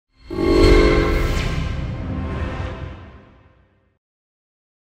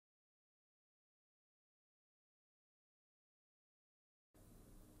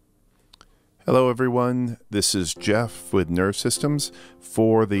Hello everyone, this is Jeff with NYRV Systems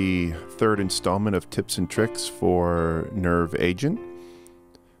for the third installment of tips and tricks for NYRV Agent.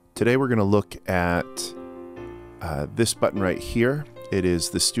 Today we're going to look at this button right here. It is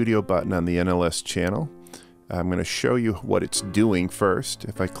the studio button on the NLS channel. I'm going to show you what it's doing first.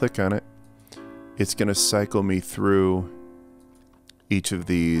 If I click on it, it's going to cycle me through each of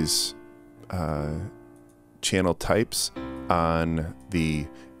these channel types on the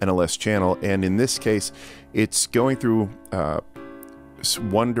NLS channel, and in this case it's going through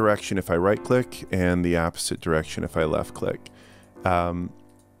one direction if I right click and the opposite direction if I left click.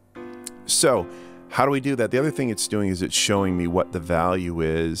 So how do we do that? The other thing it's doing is it's showing me what the value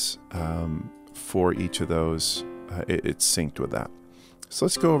is for each of those. It's synced with that. So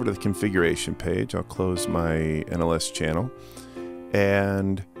let's go over to the configuration page. I'll close my NLS channel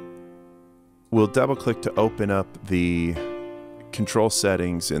and we'll double click to open up the control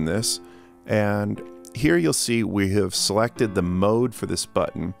settings in this, and here you'll see we have selected the mode for this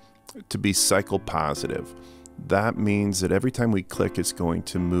button to be cycle positive. That means that every time we click it's going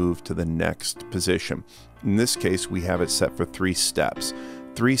to move to the next position. In this case we have it set for 3 steps.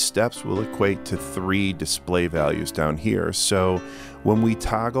 3 steps will equate to 3 display values down here, so when we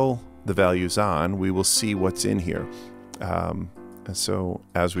toggle the values on we will see what's in here. And so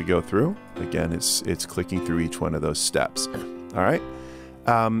as we go through, again it's clicking through each one of those steps. All right,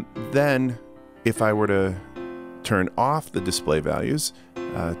 then if I were to turn off the display values,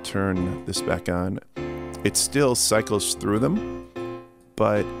 turn this back on, it still cycles through them,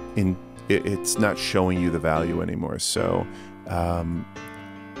 but it's not showing you the value anymore. So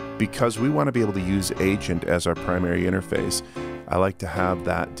because we want to be able to use Agent as our primary interface, I like to have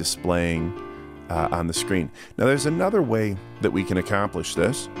that displaying on the screen. Now there's another way that we can accomplish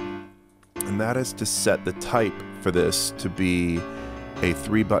this, and that is to set the type for this to be a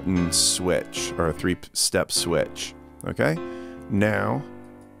 3-button switch or a 3-step switch. Okay, now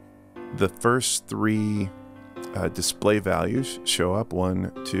the first 3 display values show up,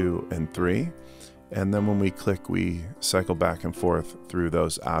 1, 2, and 3, and then when we click we cycle back and forth through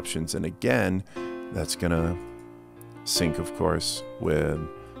those options, and again that's gonna sync of course with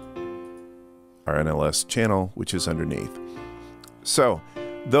our NLS channel, which is underneath. So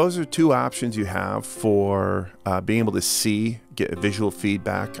those are 2 options you have for being able to get visual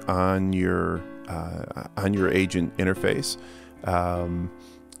feedback on your Agent interface,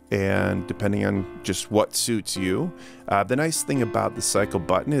 and depending on just what suits you. The nice thing about the cycle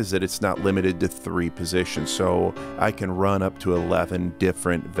button is that it's not limited to 3 positions, so I can run up to 11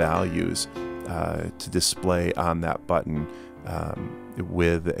 different values to display on that button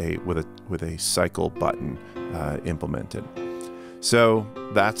with a cycle button implemented. So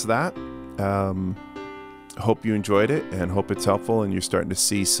that's that. Hope you enjoyed it and hope it's helpful and you're starting to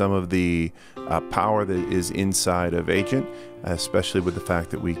see some of the power that is inside of Agent, especially with the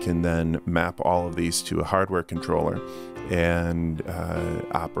fact that we can then map all of these to a hardware controller and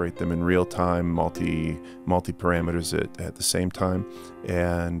operate them in real time, multi parameters at the same time,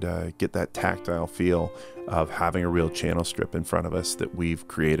 and get that tactile feel of having a real channel strip in front of us that we've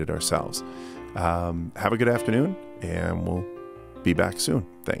created ourselves. Have a good afternoon, and we'll be back soon.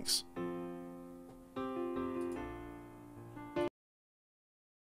 Thanks.